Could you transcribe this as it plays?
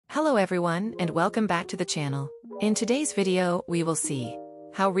Hello everyone and welcome back to the channel. In today's video, we will see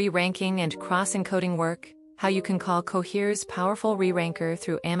how re-ranking and cross-encoding work, how you can call Cohere's powerful reranker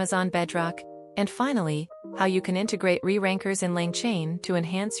through Amazon Bedrock, and finally, how you can integrate rerankers in Langchain to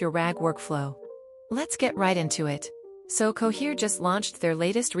enhance your RAG workflow. Let's get right into it. So Cohere just launched their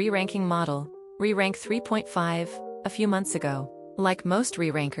latest re-ranking model, Rerank 3.5, a few months ago. Like most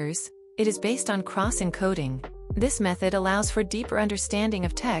re-rankers, it is based on cross-encoding. This method allows for deeper understanding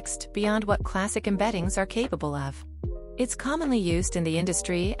of text beyond what classic embeddings are capable of. It's commonly used in the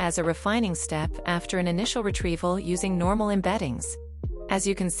industry as a refining step after an initial retrieval using normal embeddings. As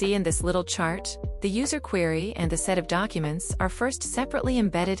you can see in this little chart, the user query and the set of documents are first separately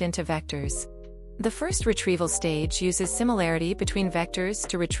embedded into vectors. The first retrieval stage uses similarity between vectors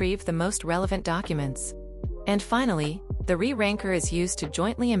to retrieve the most relevant documents. And finally, the reranker is used to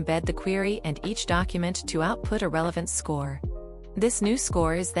jointly embed the query and each document to output a relevance score. This new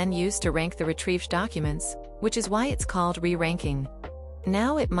score is then used to rank the retrieved documents, which is why it's called reranking.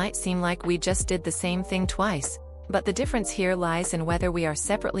 Now it might seem like we just did the same thing twice, but the difference here lies in whether we are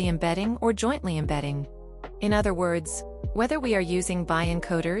separately embedding or jointly embedding. In other words, whether we are using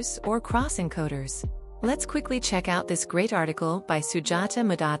bi-encoders or cross-encoders. Let's quickly check out this great article by Sujata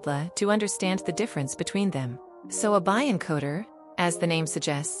Mudadla to understand the difference between them. So a bi-encoder, as the name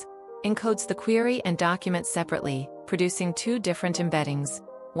suggests, encodes the query and document separately, producing two different embeddings,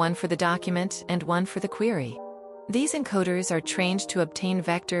 one for the document and one for the query. These encoders are trained to obtain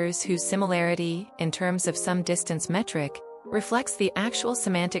vectors whose similarity, in terms of some distance metric, reflects the actual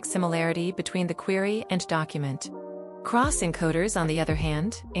semantic similarity between the query and document. Cross-encoders, on the other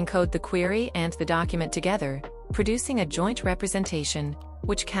hand, encode the query and the document together, producing a joint representation,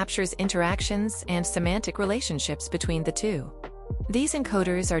 which captures interactions and semantic relationships between the two. These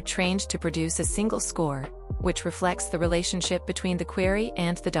encoders are trained to produce a single score, which reflects the relationship between the query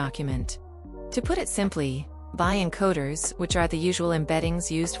and the document. To put it simply, bi-encoders, which are the usual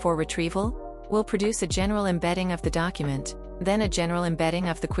embeddings used for retrieval, will produce a general embedding of the document, then a general embedding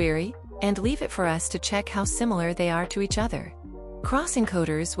of the query, and leave it for us to check how similar they are to each other.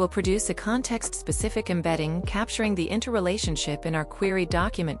 Cross-encoders will produce a context-specific embedding capturing the interrelationship in our query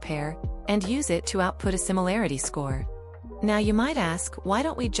document pair and use it to output a similarity score. Now you might ask, why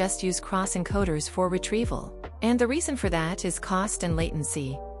don't we just use cross-encoders for retrieval? And the reason for that is cost and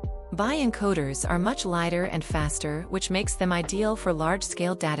latency. Bi-encoders are much lighter and faster, which makes them ideal for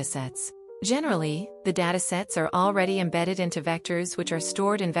large-scale datasets. Generally, the datasets are already embedded into vectors which are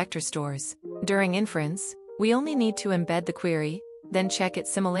stored in vector stores. During inference, we only need to embed the query, then check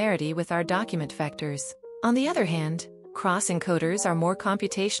its similarity with our document vectors. On the other hand, cross-encoders are more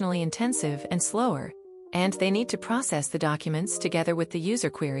computationally intensive and slower, and they need to process the documents together with the user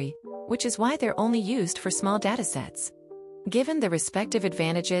query, which is why they're only used for small datasets. Given the respective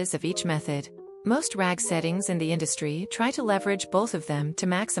advantages of each method, most RAG settings in the industry try to leverage both of them to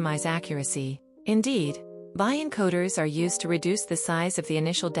maximize accuracy. Indeed, bi-encoders are used to reduce the size of the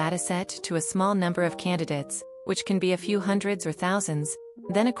initial dataset to a small number of candidates, which can be a few hundreds or thousands.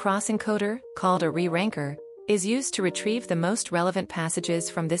 Then a cross-encoder, called a reranker, is used to retrieve the most relevant passages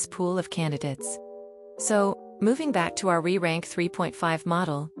from this pool of candidates. So, moving back to our Rerank 3.5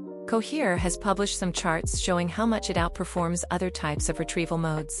 model, Cohere has published some charts showing how much it outperforms other types of retrieval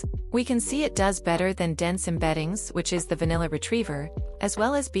modes. We can see it does better than dense embeddings, which is the vanilla retriever, as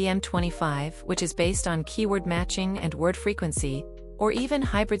well as BM25, which is based on keyword matching and word frequency, or even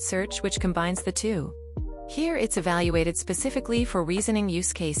hybrid search, which combines the two. Here it's evaluated specifically for reasoning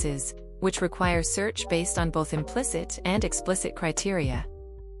use cases, which require search based on both implicit and explicit criteria.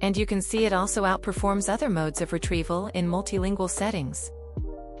 And you can see it also outperforms other modes of retrieval in multilingual settings.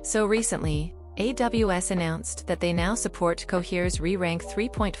 So recently, AWS announced that they now support Cohere's Rerank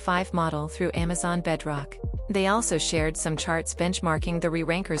 3.5 model through Amazon Bedrock. They also shared some charts benchmarking the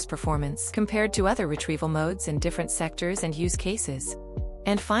reranker's performance compared to other retrieval modes in different sectors and use cases.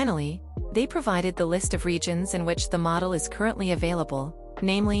 And finally, they provided the list of regions in which the model is currently available,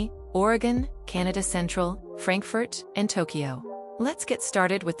 namely, Oregon, Canada Central, Frankfurt, and Tokyo. Let's get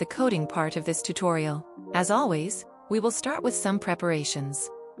started with the coding part of this tutorial. As always, we will start with some preparations.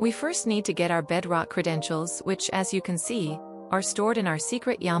 We first need to get our Bedrock credentials, which, as you can see, are stored in our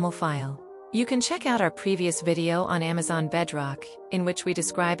secret YAML file. You can check out our previous video on Amazon Bedrock, in which we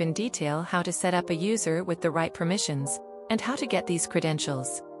describe in detail how to set up a user with the right permissions, and how to get these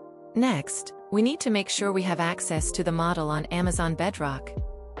credentials. Next, we need to make sure we have access to the model on Amazon Bedrock.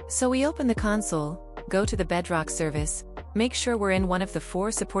 So we open the console, go to the Bedrock service, make sure we're in one of the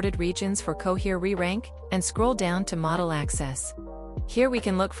 4 supported regions for Cohere Rerank, and scroll down to Model Access. Here we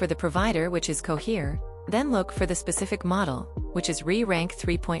can look for the provider, which is Cohere, Then look for the specific model, which is Rerank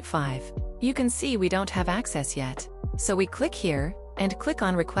 3.5. You can see we don't have access yet. So we click here, and click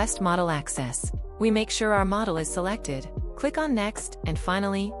on Request Model Access. We make sure our model is selected, click on Next, and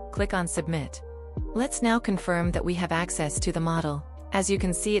finally, click on Submit. Let's now confirm that we have access to the model. As you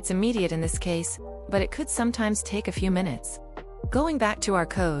can see, it's immediate in this case, but it could sometimes take a few minutes. Going back to our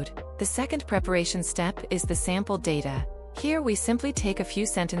code, the second preparation step is the sample data. Here we simply take a few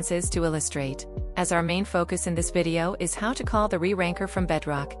sentences to illustrate, as our main focus in this video is how to call the reranker from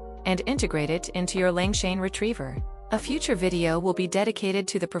Bedrock and integrate it into your Langchain retriever. A future video will be dedicated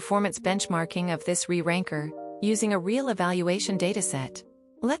to the performance benchmarking of this reranker using a real evaluation dataset.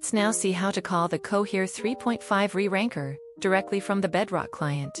 Let's now see how to call the Cohere 3.5 reranker directly from the Bedrock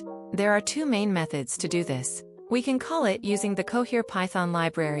client. There are two main methods to do this. We can call it using the Cohere Python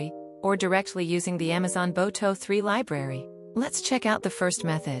library or directly using the Amazon Boto 3 library. Let's check out the first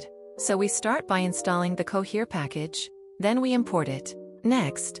method. So we start by installing the Cohere package, then we import it.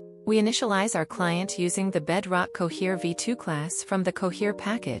 Next, we initialize our client using the Bedrock Cohere v2 class from the Cohere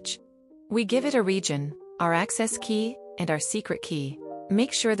package. We give it a region, our access key, and our secret key.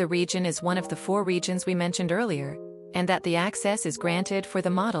 Make sure the region is one of the 4 regions we mentioned earlier, and that the access is granted for the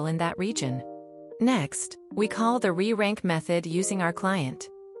model in that region. Next, we call the rerank method using our client.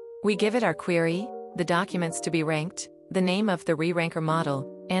 We give it our query, the documents to be ranked, the name of the reranker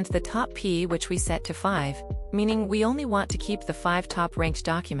model, and the top P, which we set to 5, meaning we only want to keep the 5 top ranked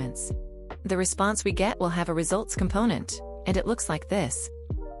documents. The response we get will have a results component, and it looks like this.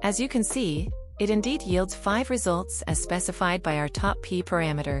 As you can see, it indeed yields 5 results as specified by our top P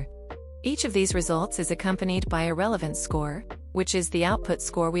parameter. Each of these results is accompanied by a relevance score, which is the output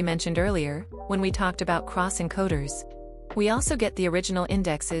score we mentioned earlier when we talked about cross-encoders. We also get the original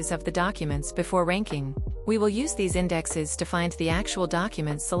indexes of the documents before ranking. We will use these indexes to find the actual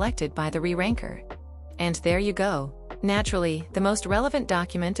documents selected by the reranker. And there you go. Naturally, the most relevant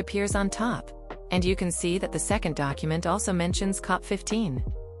document appears on top, and you can see that the second document also mentions COP15.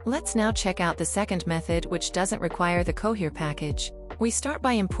 Let's now check out the second method, which doesn't require the Cohere package. We start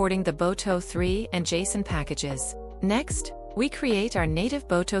by importing the Boto 3 and JSON packages. Next, we create our native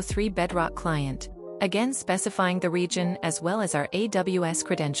Boto 3 Bedrock client, again specifying the region as well as our AWS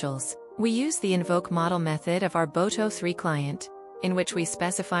credentials. We use the invoke model method of our Boto 3 client, in which we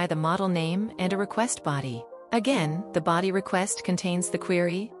specify the model name and a request body. Again, the body request contains the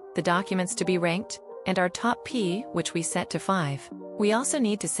query, the documents to be ranked, and our top P, which we set to 5. We also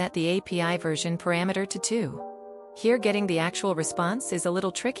need to set the API version parameter to 2. Here getting the actual response is a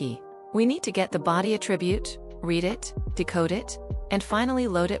little tricky. We need to get the body attribute, read it, decode it, and finally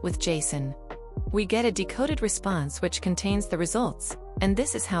load it with JSON. We get a decoded response which contains the results, and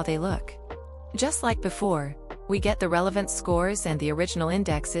this is how they look. Just like before, we get the relevant scores and the original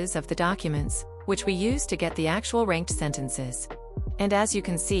indexes of the documents, which we use to get the actual ranked sentences. And as you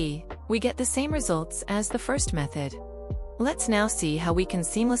can see, we get the same results as the first method. Let's now see how we can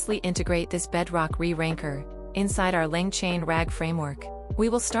seamlessly integrate this Bedrock reranker inside our Langchain RAG framework. We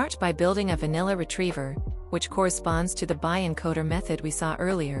will start by building a vanilla retriever, which corresponds to the bi-encoder method we saw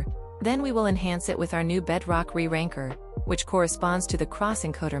earlier. Then we will enhance it with our new Bedrock reranker, which corresponds to the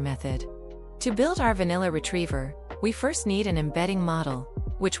cross-encoder method. To build our vanilla retriever, we first need an embedding model,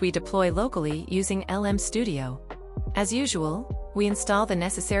 which we deploy locally using LM Studio. As usual, we install the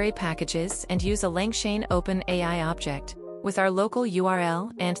necessary packages and use a Langchain OpenAI object with our local URL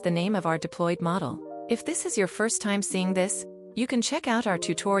and the name of our deployed model. If this is your first time seeing this, you can check out our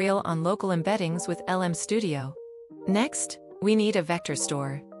tutorial on local embeddings with LM Studio. Next, we need a vector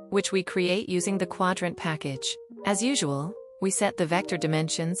store, which we create using the quadrant package. As usual, we set the vector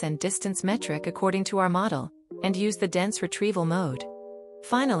dimensions and distance metric according to our model, and use the dense retrieval mode.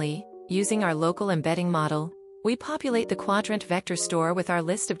 Finally, using our local embedding model, we populate the quadrant vector store with our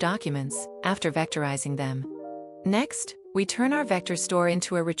list of documents after vectorizing them. Next, we turn our vector store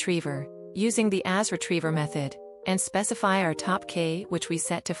into a retriever, using the asRetriever method, and specify our top K, which we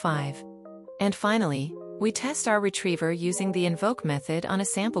set to 5. And finally, we test our retriever using the invoke method on a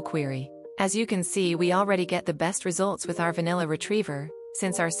sample query. As you can see, we already get the best results with our vanilla retriever,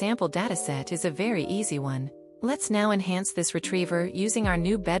 since our sample dataset is a very easy one. Let's now enhance this retriever using our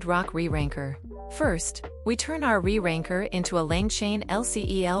new Bedrock reranker. First, we turn our reranker into a Langchain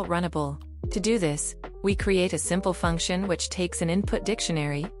LCEL runnable. To do this, we create a simple function which takes an input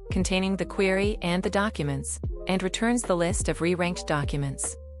dictionary containing the query and the documents, and returns the list of re-ranked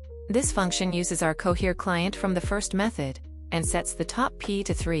documents. This function uses our Cohere client from the first method, and sets the top P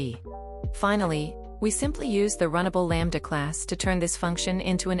to 3. Finally, we simply use the runnable lambda class to turn this function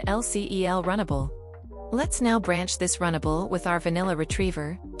into an LCEL runnable. Let's now branch this runnable with our vanilla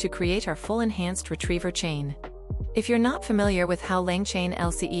retriever to create our full enhanced retriever chain. If you're not familiar with how Langchain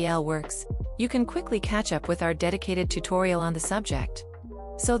LCEL works, you can quickly catch up with our dedicated tutorial on the subject.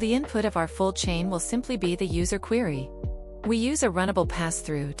 So the input of our full chain will simply be the user query. We use a runnable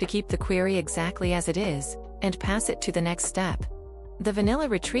pass-through to keep the query exactly as it is, and pass it to the next step. The vanilla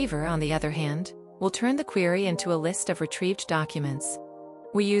retriever, on the other hand, will turn the query into a list of retrieved documents.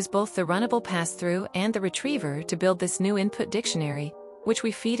 We use both the runnable pass-through and the retriever to build this new input dictionary, which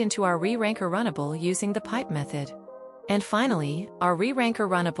we feed into our reranker runnable using the pipe method. And finally, our reranker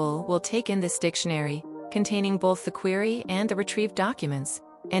runnable will take in this dictionary, containing both the query and the retrieved documents,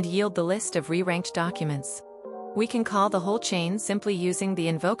 and yield the list of re-ranked documents. We can call the whole chain simply using the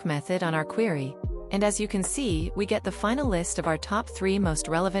invoke method on our query, and as you can see, we get the final list of our top 3 most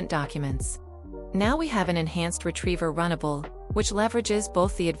relevant documents. Now we have an enhanced retriever runnable, which leverages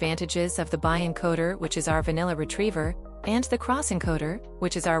both the advantages of the bi-encoder, which is our vanilla retriever, and the cross-encoder,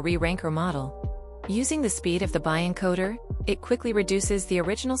 which is our reranker model. Using the speed of the bi-encoder, it quickly reduces the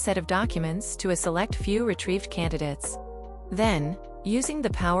original set of documents to a select few retrieved candidates. Then, using the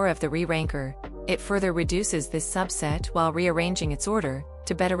power of the reranker, it further reduces this subset while rearranging its order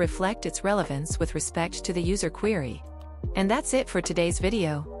to better reflect its relevance with respect to the user query. And that's it for today's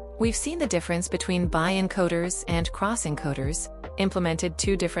video. We've seen the difference between bi-encoders and cross-encoders, implemented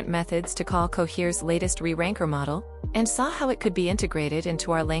 2 different methods to call Cohere's latest reranker model, and saw how it could be integrated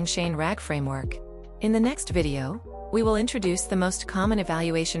into our Langchain RAG framework. In the next video, we will introduce the most common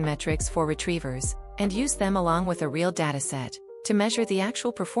evaluation metrics for retrievers, and use them along with a real dataset to measure the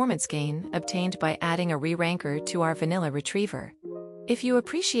actual performance gain obtained by adding a reranker to our vanilla retriever. If you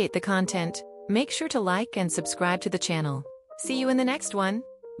appreciate the content, make sure to like and subscribe to the channel. See you in the next one.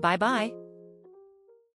 Bye-bye.